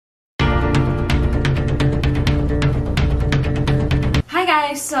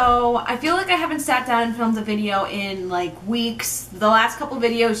guys, so I feel like I haven't sat down and filmed a video in like weeks. The last couple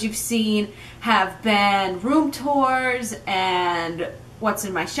videos you've seen have been room tours and what's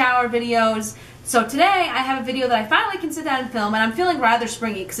in my shower videos. So today I have a video that I finally can sit down and film, and I'm feeling rather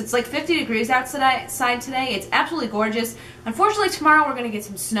springy because it's like 50 degrees outside today. It's absolutely gorgeous. Unfortunately tomorrow we're going to get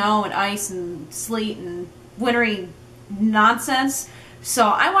some snow and ice and sleet and wintry nonsense. So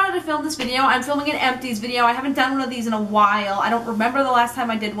I wanted to film this video. I'm filming an Empties video. I haven't done one of these in a while. I don't remember the last time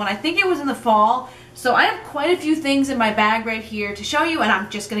I did one. I think it was in the fall. So I have quite a few things in my bag right here to show you, and I'm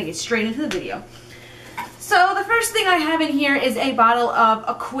just going to get straight into the video. So the first thing I have in here is a bottle of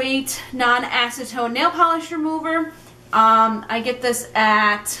Equate non-acetone nail polish remover. I get this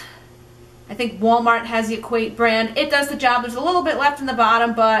at, I think Walmart has the Equate brand. It does the job. There's a little bit left in the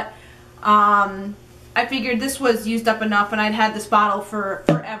bottom, but I figured this was used up enough, and I'd had this bottle for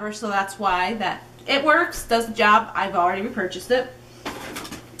forever, so that's why that it works, does the job. I've already repurchased it.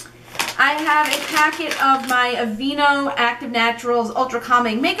 I have a packet of my Aveeno Active Naturals Ultra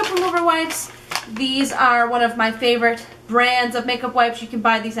Calming Makeup Remover Wipes. These are one of my favorite brands of makeup wipes. You can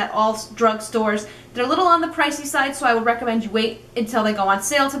buy these at all drugstores. They're a little on the pricey side, so I would recommend you wait until they go on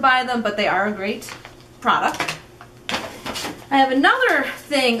sale to buy them, but they are a great product. I have another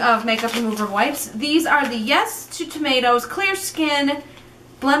thing of makeup remover wipes. These are the Yes to Tomatoes Clear Skin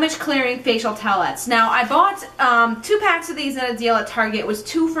Blemish Clearing Facial Towelettes. Now, I bought 2 packs of these at a deal at Target. It was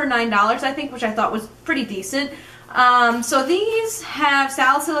 2 for $9, I think, which I thought was pretty decent. So these have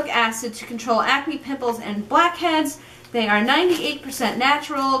salicylic acid to control acne, pimples, and blackheads. They are 98%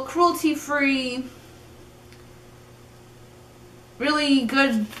 natural, cruelty-free, really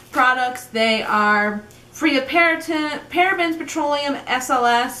good products. They are free of parabens, petroleum,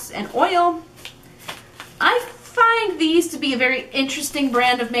 SLS, and oil. I find these to be a very interesting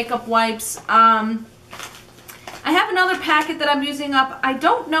brand of makeup wipes. I have another packet that I'm using up. I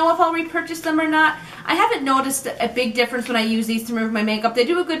don't know if I'll repurchase them or not. I haven't noticed a big difference when I use these to remove my makeup. They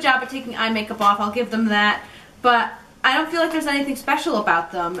do a good job at taking eye makeup off. I'll give them that. But I don't feel like there's anything special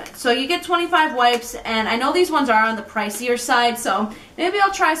about them. So you get 25 wipes, and I know these ones are on the pricier side, so maybe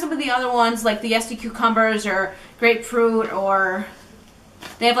I'll try some of the other ones like the SD Cucumbers or Grapefruit, or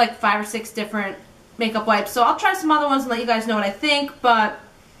they have like 5 or 6 different makeup wipes. So I'll try some other ones and let you guys know what I think, but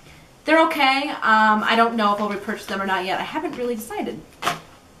they're okay. I don't know if I'll repurchase them or not yet. I haven't really decided.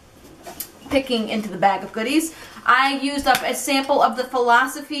 Picking into the bag of goodies, I used up a sample of the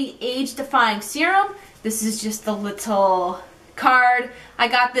Philosophy Age Defying Serum. This is just the little card. I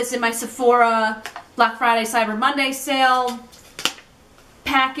got this in my Sephora Black Friday Cyber Monday sale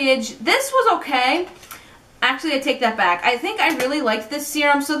package. This was okay. Actually, I take that back. I think I really liked this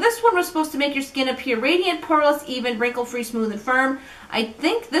serum. So this one was supposed to make your skin appear radiant, poreless, even, wrinkle-free, smooth, and firm. I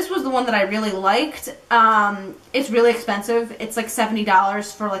think this was the one that I really liked. It's really expensive. It's like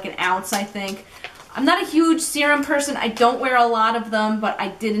 $70 for like an ounce, I think. I'm not a huge serum person. I don't wear a lot of them, but I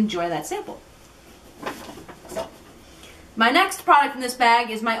did enjoy that sample. My next product in this bag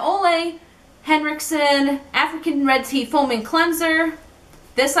is my Ole Henriksen African Red Tea Foaming Cleanser.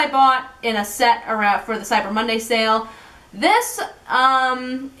 This I bought in a set around for the Cyber Monday sale. This,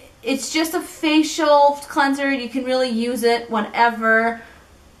 it's just a facial cleanser. You can really use it whenever.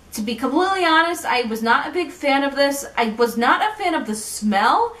 To be completely honest, I was not a big fan of this. I was not a fan of the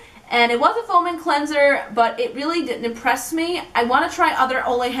smell, and it was a foaming cleanser, but it really didn't impress me. I want to try other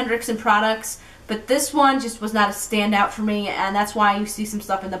Ole Henriksen products, but this one just was not a standout for me, and that's why you see some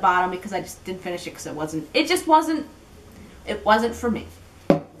stuff in the bottom, because I just didn't finish it because it wasn't for me.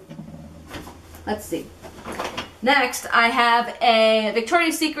 Let's see. Next, I have a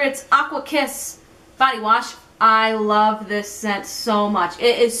Victoria's Secret's Aqua Kiss body wash. I love this scent so much.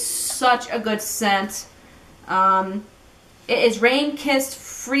 It is such a good scent. It is Rain-Kissed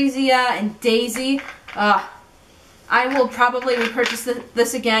Freesia and Daisy. I will probably repurchase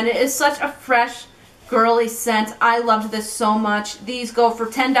this again. It is such a fresh, girly scent. I loved this so much. These go for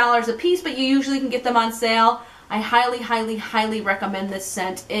 $10 a piece, but you usually can get them on sale. I highly, highly, highly recommend this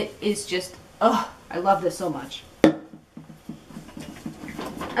scent. It is just, I love this so much. I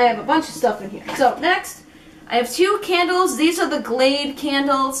have a bunch of stuff in here. So next, I have 2 candles. These are the Glade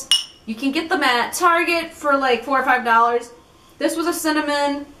candles. You can get them at Target for like $4 or $5. This was a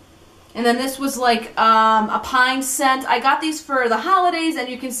cinnamon, and then this was like a pine scent. I got these for the holidays, and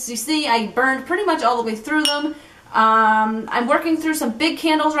you see I burned pretty much all the way through them. I'm working through some big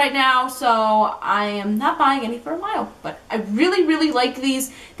candles right now, so I am not buying any for a while. But I really, really like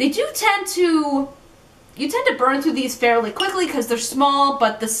these. They do tend to, you tend to burn through these fairly quickly because they're small,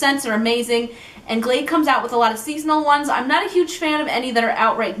 but the scents are amazing. And Glade comes out with a lot of seasonal ones. I'm not a huge fan of any that are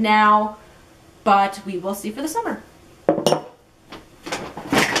out right now, but we will see for the summer.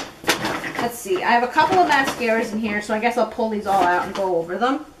 let's see, I have a couple of mascaras in here, so I guess I'll pull these all out and go over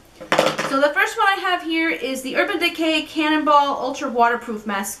them. So the first one I have here is the Urban Decay Cannonball Ultra Waterproof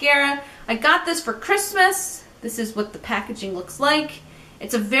Mascara. I got this for Christmas. This is what the packaging looks like.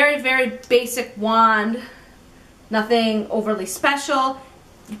 It's a very, very basic wand. Nothing overly special.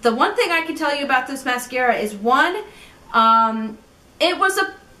 The one thing I can tell you about this mascara is one, it was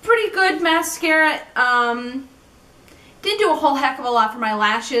a pretty good mascara. Didn't do a whole heck of a lot for my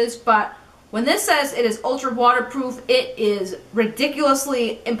lashes, but when this says it is ultra waterproof, it is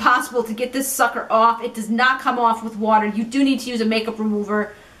ridiculously impossible to get this sucker off. It does not come off with water. You do need to use a makeup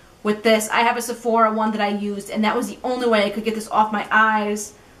remover with this. I have a Sephora one that I used, and that was the only way I could get this off my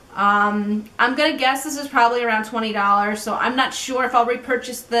eyes. I'm gonna guess this is probably around $20, so I'm not sure if I'll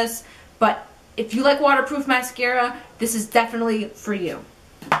repurchase this, but if you like waterproof mascara, this is definitely for you.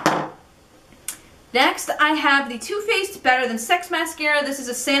 Next, I have the Too Faced Better Than Sex Mascara. This is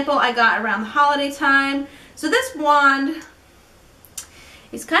a sample I got around the holiday time. So this wand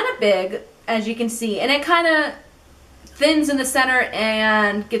is kind of big, as you can see, and it kind of thins in the center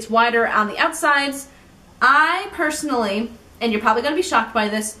and gets wider on the outsides. I personally, and you're probably going to be shocked by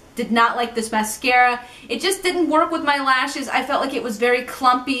this, did not like this mascara. It just didn't work with my lashes. I felt like it was very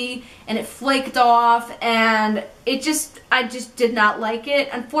clumpy and it flaked off, and I just did not like it.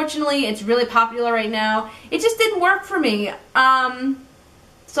 Unfortunately, it's really popular right now. It just didn't work for me.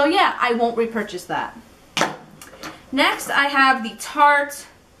 So yeah, I won't repurchase that. Next, I have the Tarte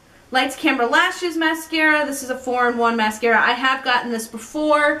Lights Camera Lashes Mascara. This is a 4-in-1 mascara. I have gotten this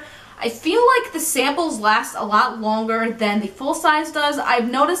before. I feel like the samples last a lot longer than the full size does. I've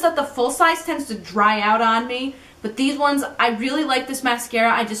noticed that the full size tends to dry out on me, but these ones, I really like this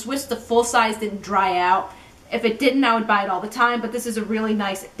mascara. I just wish the full size didn't dry out. If it didn't, I would buy it all the time, but this is a really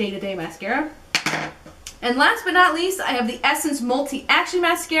nice day-to-day mascara. And last but not least, I have the Essence Multi-Action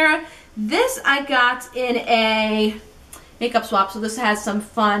Mascara. This I got in a makeup swap, so this has some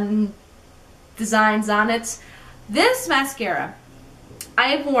fun designs on it. This mascara I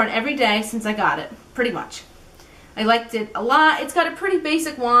have worn every day since I got it, pretty much. I liked it a lot. It's got a pretty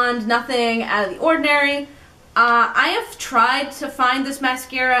basic wand, nothing out of the ordinary. I have tried to find this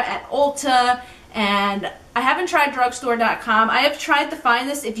mascara at Ulta, and I haven't tried drugstore.com. I have tried to find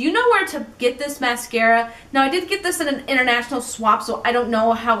this. If you know where to get this mascara, now I did get this in an international swap, so I don't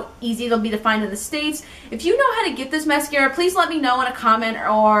know how easy it'll be to find in the States. If you know how to get this mascara, please let me know in a comment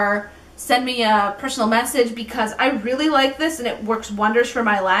or send me a personal message, because I really like this and it works wonders for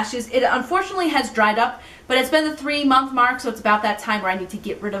my lashes. It unfortunately has dried up, but it's been the 3-month mark, so it's about that time where I need to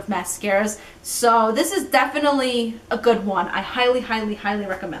get rid of mascaras. So this is definitely a good one. I highly, highly, highly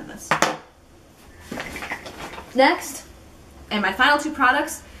recommend this. Next, and my final 2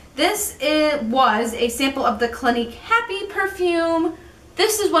 products, this was a sample of the Clinique Happy perfume.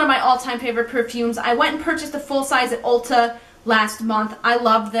 This is one of my all-time favorite perfumes. I went and purchased a full size at Ulta last month. I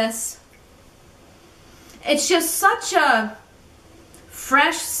love this. It's just such a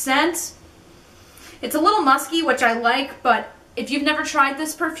fresh scent. It's a little musky, which I like, but if you've never tried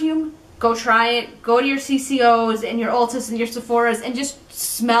this perfume, go try it. Go to your CCOs and your Ultas and your Sephoras and just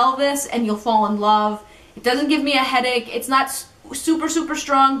smell this and you'll fall in love. It doesn't give me a headache. It's not super, super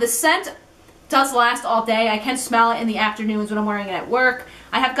strong. The scent does last all day. I can smell it in the afternoons when I'm wearing it at work.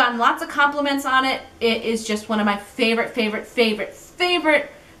 I have gotten lots of compliments on it. It is just one of my favorite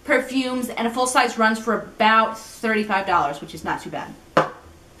perfumes, and a full size runs for about $35, which is not too bad.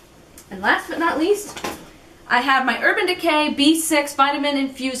 And last but not least, I have my Urban Decay B6 Vitamin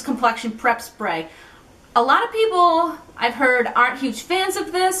Infused Complexion Prep Spray. A lot of people, I've heard, aren't huge fans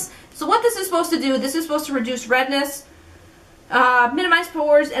of this. So what this is supposed to do, this is supposed to reduce redness, minimize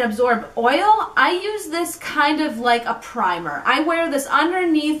pores, and absorb oil. I use this kind of like a primer. I wear this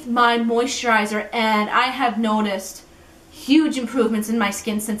underneath my moisturizer, and I have noticed huge improvements in my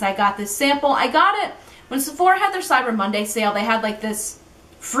skin since I got this sample. I got it when Sephora had their Cyber Monday sale. They had like this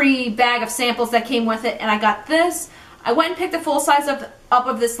free bag of samples that came with it, and I got this. I went and picked a full size up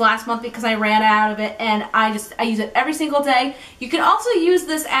of this last month because I ran out of it, and I use it every single day. You can also use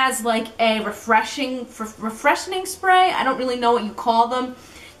this as like a refreshing spray. I don't really know what you call them.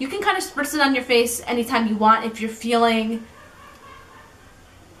 You can kind of spritz it on your face anytime you want if you're feeling...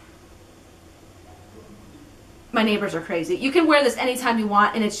 My neighbors are crazy. You can wear this anytime you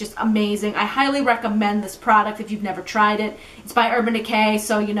want, and it's just amazing. I highly recommend this product if you've never tried it. It's by Urban Decay,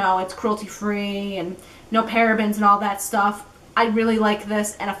 so you know it's cruelty-free and no parabens and all that stuff. I really like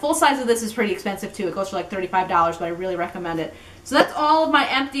this, and a full size of this is pretty expensive too. It goes for like $35, but I really recommend it. So that's all of my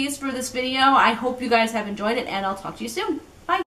empties for this video. I hope you guys have enjoyed it, and I'll talk to you soon.